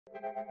Okay,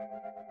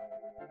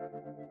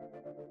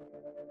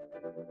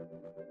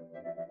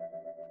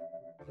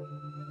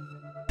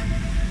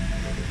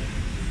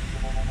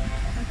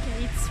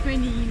 it's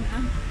raining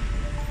now.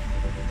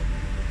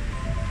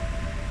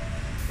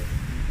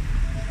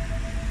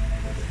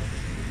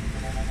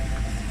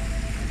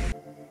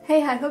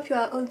 Hey, I hope you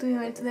are all doing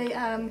well today.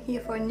 I'm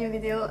here for a new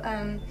video,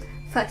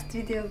 fast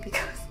video,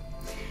 because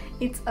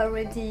it's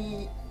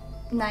already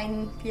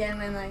 9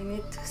 p.m. and I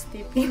need to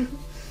sleep in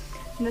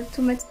not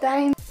too much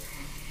time,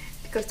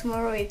 because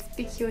tomorrow it's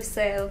Pick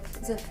Yourself,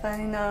 the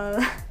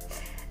final,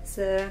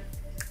 the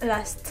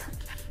last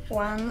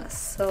one,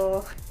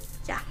 so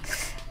yeah,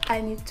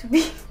 I need to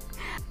be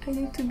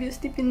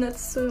sleeping not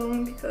so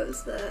long,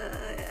 because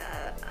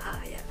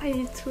I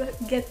need to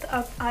get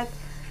up at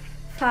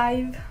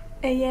 5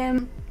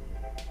 a.m.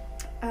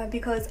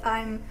 Because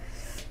I'm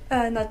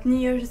not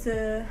near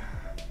the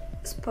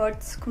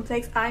sports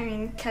complex. I'm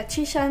in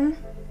Kachishan.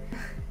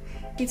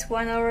 It's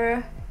 1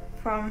 hour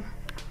from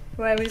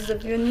where is the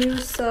venue,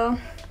 so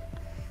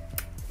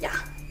yeah,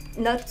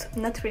 not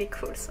really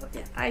cool. So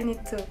yeah, I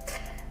need to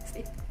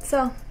sleep.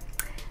 So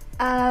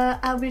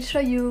I will show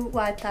you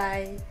what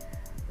I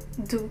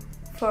do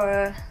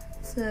for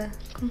the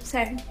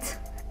concert.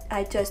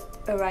 I just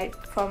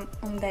arrived from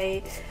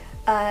Monday.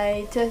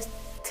 I just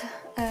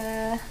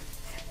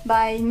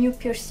buy new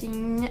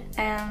piercing,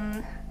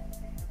 and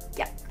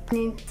yeah, I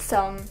need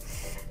some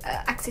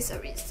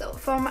accessories. So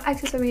for my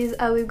accessories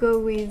I will go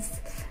with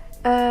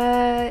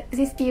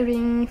this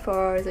earring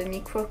for the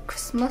micro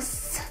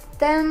Christmas.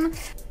 Then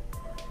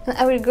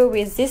I will go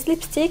with this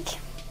lipstick,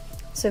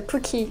 the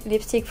Cookie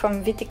lipstick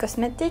from VT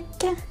Cosmetic.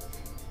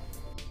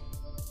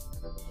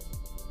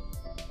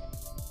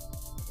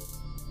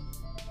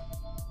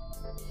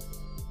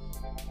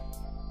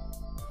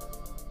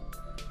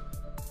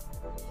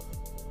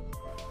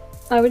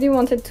 I really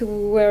wanted to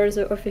wear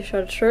the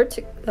official shirt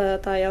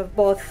that I have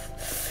bought.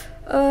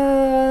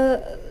 I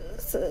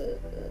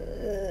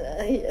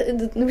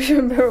don't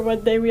remember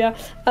what day we are.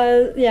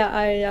 Yeah,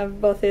 I have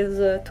bought it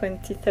the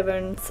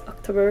 27th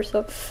October,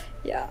 so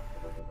yeah.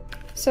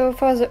 So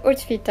for the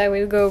outfit I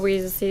will go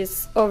with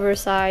this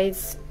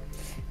oversized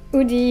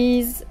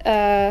hoodies,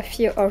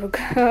 Fear of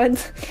God.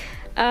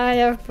 I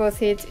have bought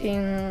it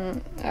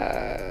in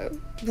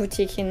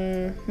boutique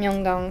in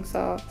Myeongdong,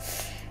 so.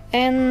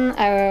 And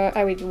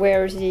I will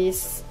wear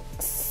these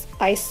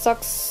ice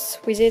socks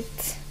with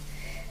it,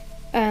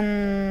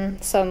 and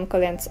some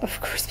collants,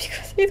 of course,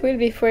 because it will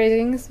be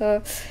freezing,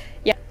 so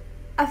yeah.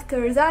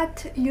 After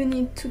that you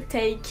need to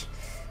take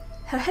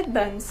a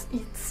headband.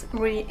 It's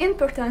really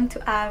important to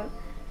have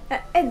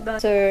a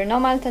headband. The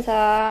normal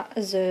tata,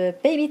 the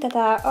baby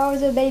tata, or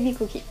the baby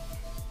cookie.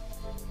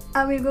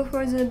 I will go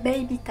for the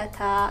baby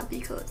tata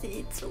because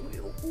it's so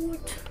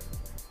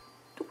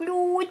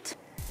cute.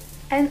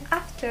 And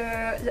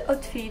after the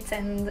outfits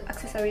and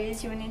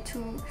accessories, you need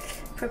to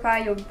prepare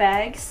your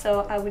bag,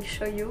 so I will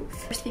show you.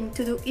 First thing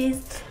to do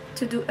is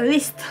to do a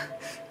list,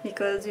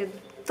 because you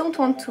don't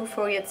want to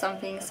forget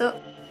something. So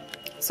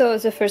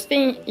the first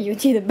thing, you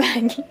need a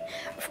bag,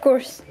 of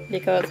course,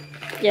 because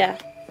yeah,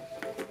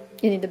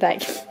 you need a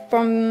bag.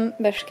 From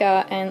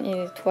Bershka, and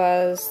it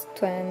was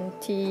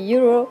 20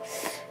 euro.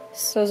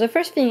 So the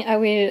first thing I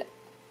will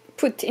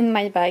put in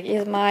my bag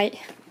is my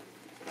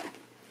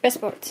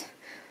passport.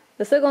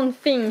 The second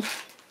thing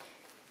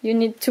you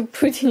need to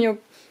put in your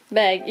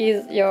bag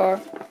is your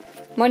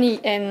money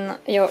and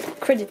your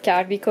credit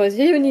card, because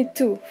you need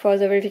to for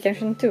the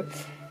verification too.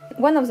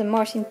 One of the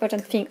most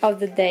important things of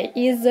the day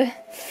is a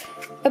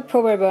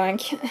power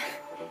bank.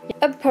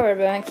 A power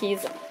bank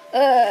is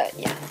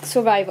yeah,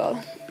 survival.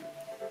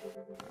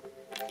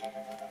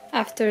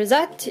 After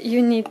that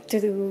you need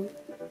to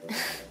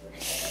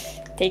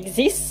take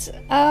this.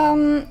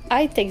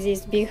 I take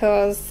this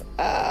because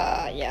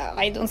yeah,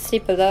 I don't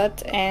sleep a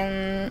lot,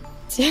 and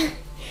you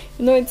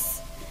know,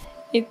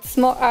 it's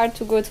more hard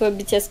to go to a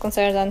BTS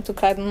concert than to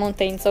climb a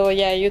mountain, so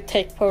yeah, you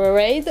take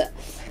Powerade.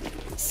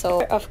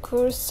 So of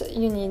course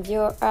you need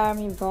your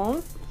army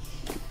band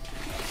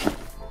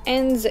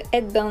and the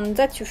headband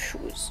that you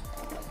choose.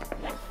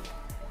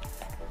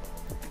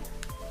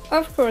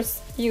 Of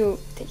course you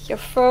take your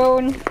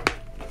phone,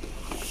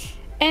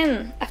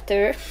 and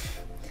after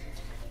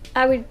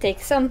I will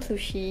take some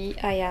plushie.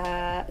 I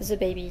have the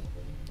baby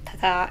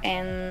tata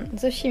and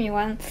the shimmy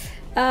one.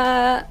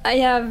 I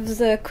have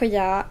the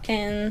Koya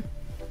and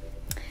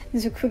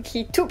the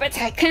cookie too, but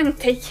I can't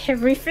take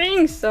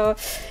everything, so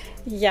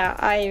yeah,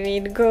 I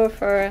will go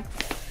for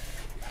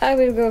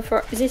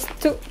these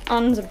two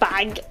on the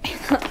bag.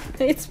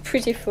 It's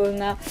pretty full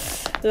now,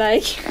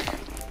 like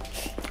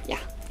yeah,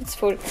 it's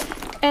full.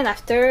 And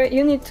after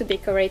you need to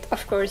decorate,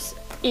 of course,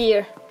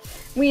 here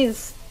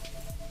with,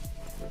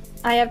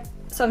 I have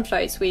some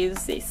choice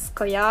with this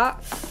Koya,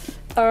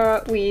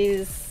 or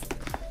with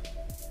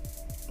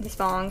this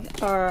bang,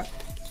 or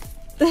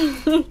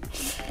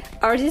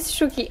or this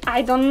shuki.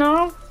 I don't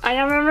know, I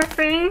have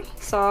everything,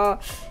 so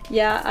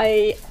yeah,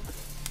 I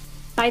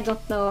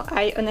don't know.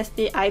 I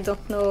honestly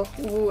don't know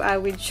who I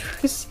will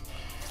choose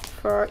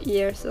for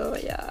here, so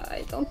yeah,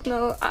 I don't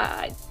know.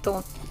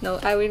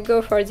 I will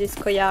go for this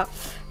Koya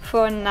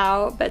for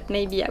now, but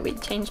maybe I will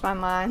change my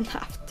mind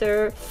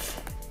after.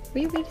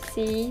 We will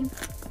see.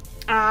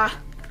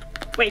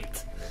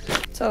 Wait.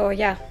 So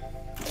yeah,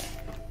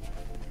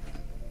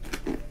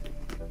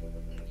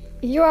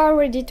 you are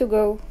ready to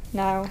go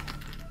now.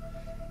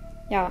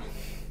 Yeah,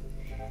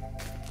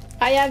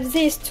 I have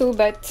these too,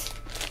 but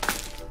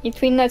it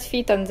will not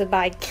fit on the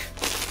bag.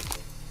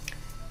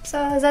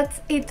 So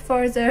that's it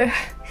for the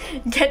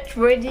get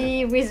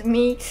ready with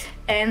me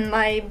and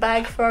my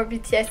bag for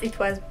BTS. It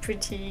was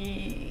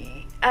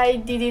pretty... I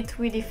did it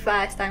really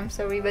fast, I'm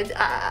sorry, but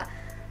I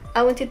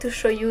wanted to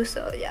show you,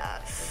 so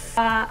yeah.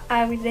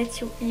 I will let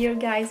you hear,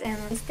 guys,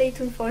 and stay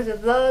tuned for the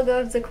vlog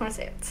of the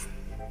concert.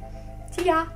 See ya!